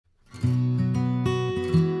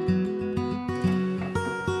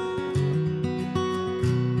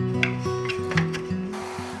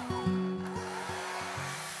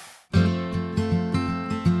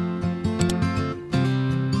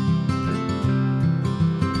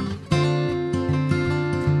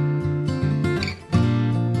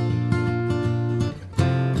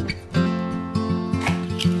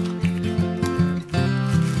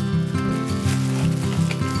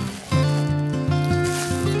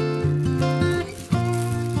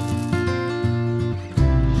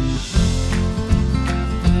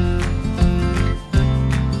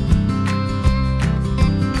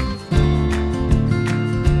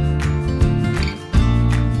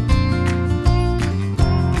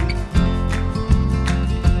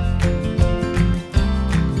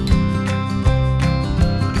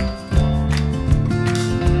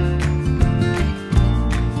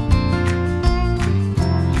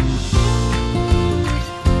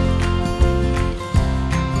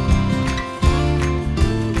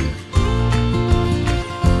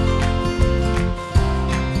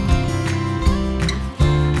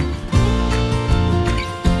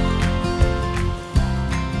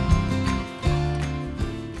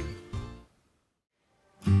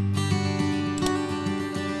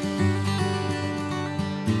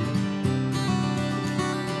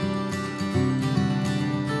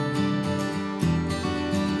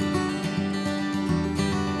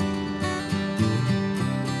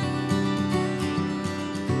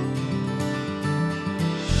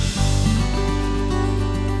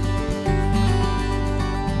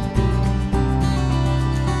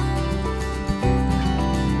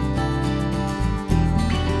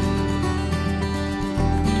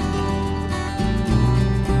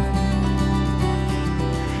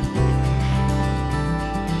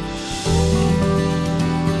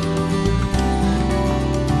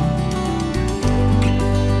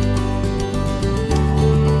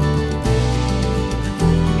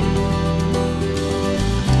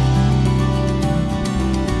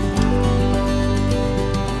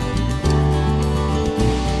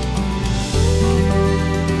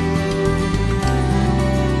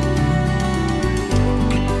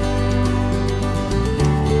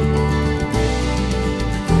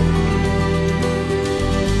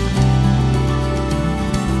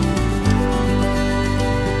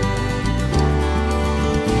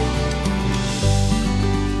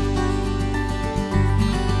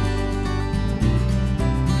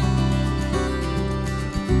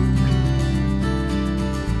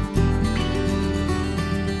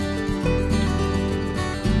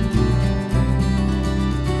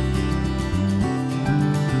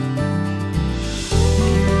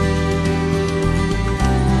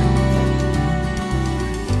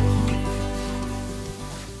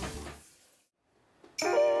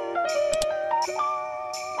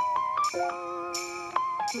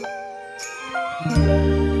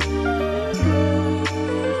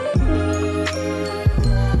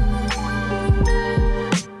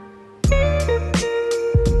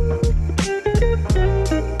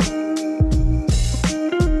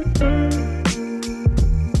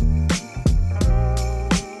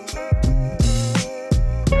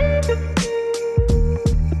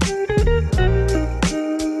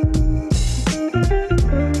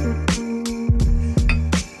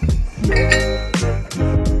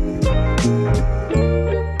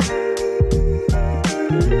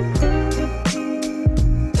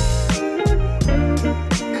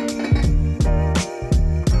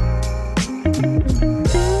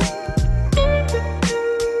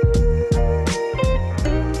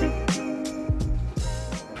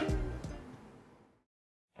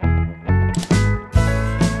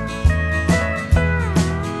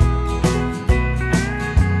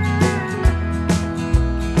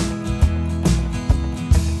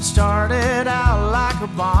Started out like a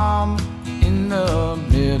bomb in the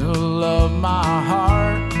middle of my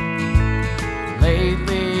heart.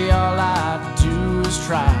 Lately all I do is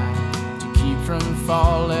try to keep from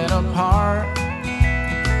falling apart.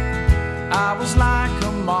 I was like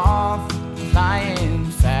a moth flying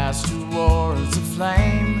fast towards the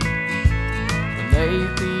flame, but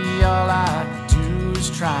lately all I do is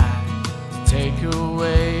try to take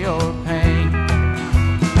away your pain.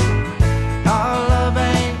 Our love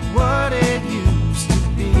ain't what it used to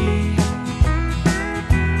be.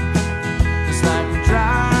 It's like we're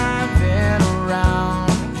driving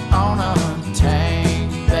around on a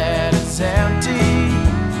tank that is empty.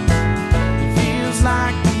 It feels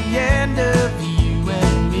like the end of you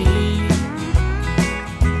and me,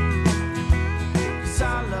 'cause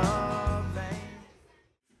our love ain't.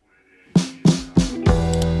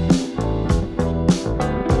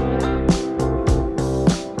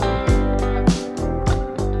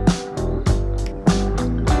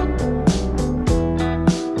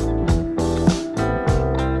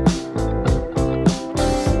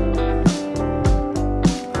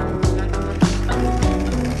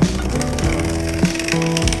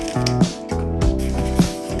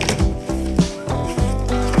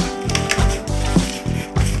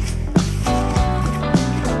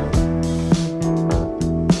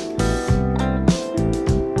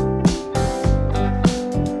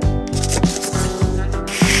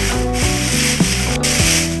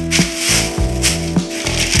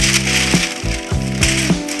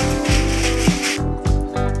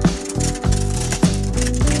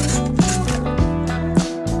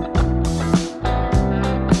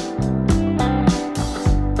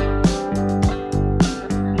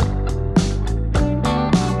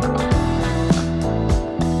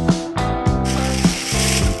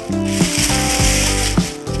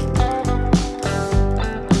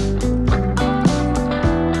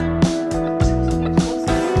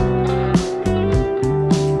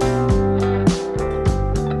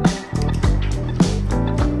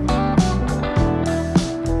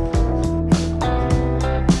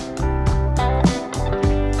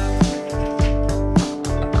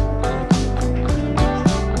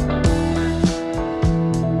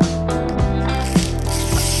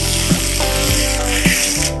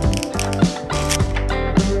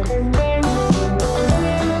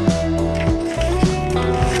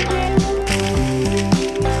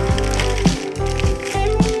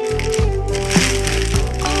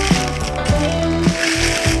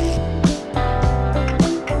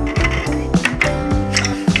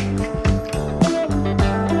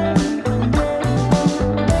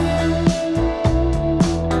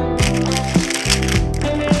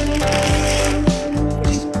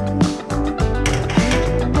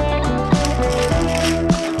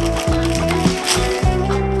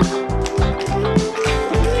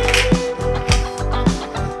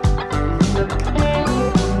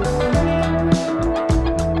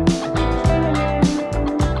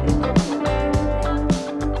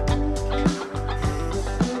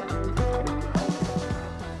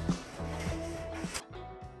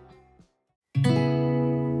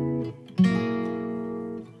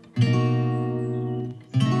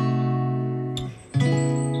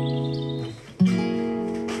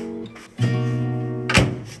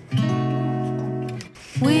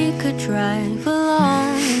 drive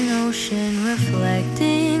along an ocean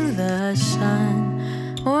reflecting the sun,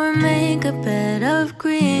 or make a bed of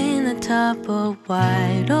green atop a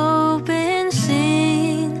wide open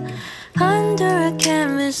scene. Under a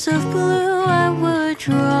canvas of blue, I would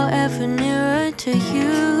draw ever nearer to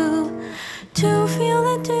you, to feel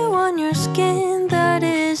the dew on your skin. That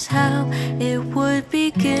is how it would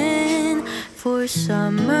begin. For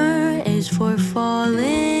summer is for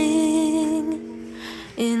falling,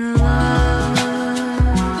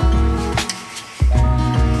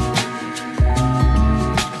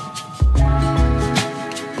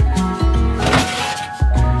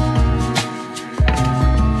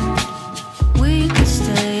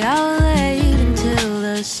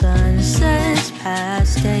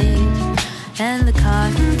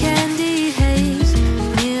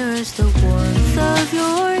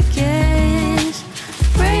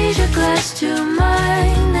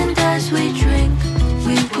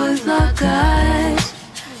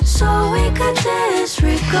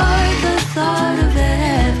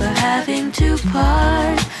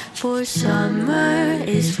 for summer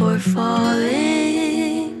is for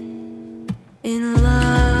falling in love.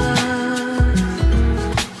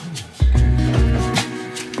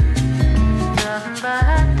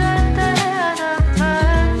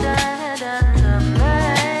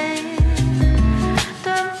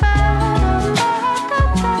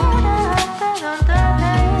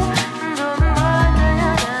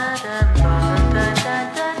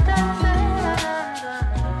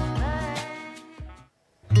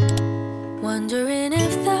 Wondering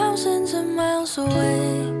if thousands of miles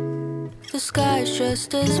away the sky's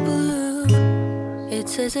just as blue.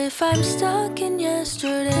 It's as if I'm stuck in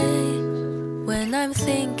yesterday when I'm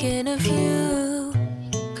thinking of you.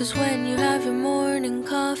 'Cause when you have your morning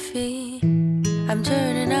coffee, I'm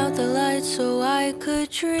turning out the lights so I could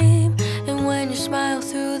dream. And when you smile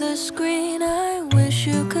through the screen, I wish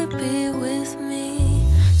you could be with me.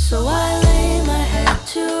 So I lay my head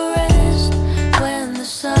to rest when the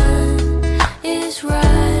sun is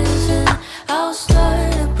rising. I'll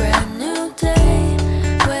start a brand new day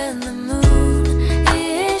when the moon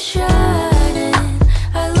is shining.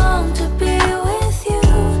 I long to be with you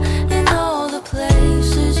in all the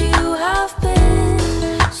places you have been.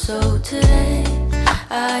 So today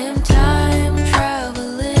I am time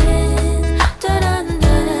traveling.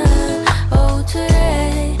 Da-da-da-da. Oh,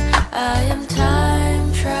 today I am time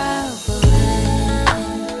traveling.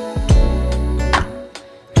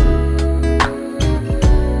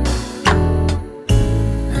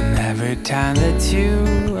 And every time that you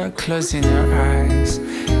are closing your eyes,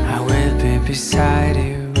 I will be beside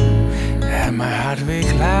you. And my heart will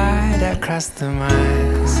glide across the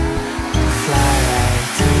miles to fly right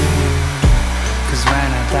to you. 'Cause when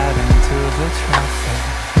I dive into the traffic,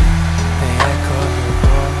 the echo of your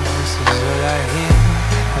voice is all I hear.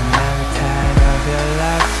 I'm never tired of your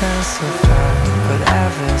laughing so far, but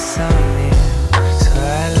ever so near. So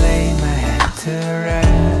I lay my head to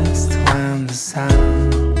rest when the sun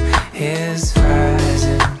is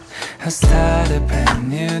rising. I start a brand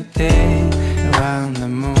new day when the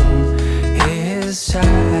moon is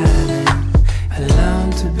shining. I long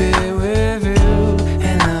to be with you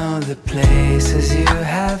in all the places you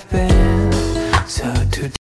have been.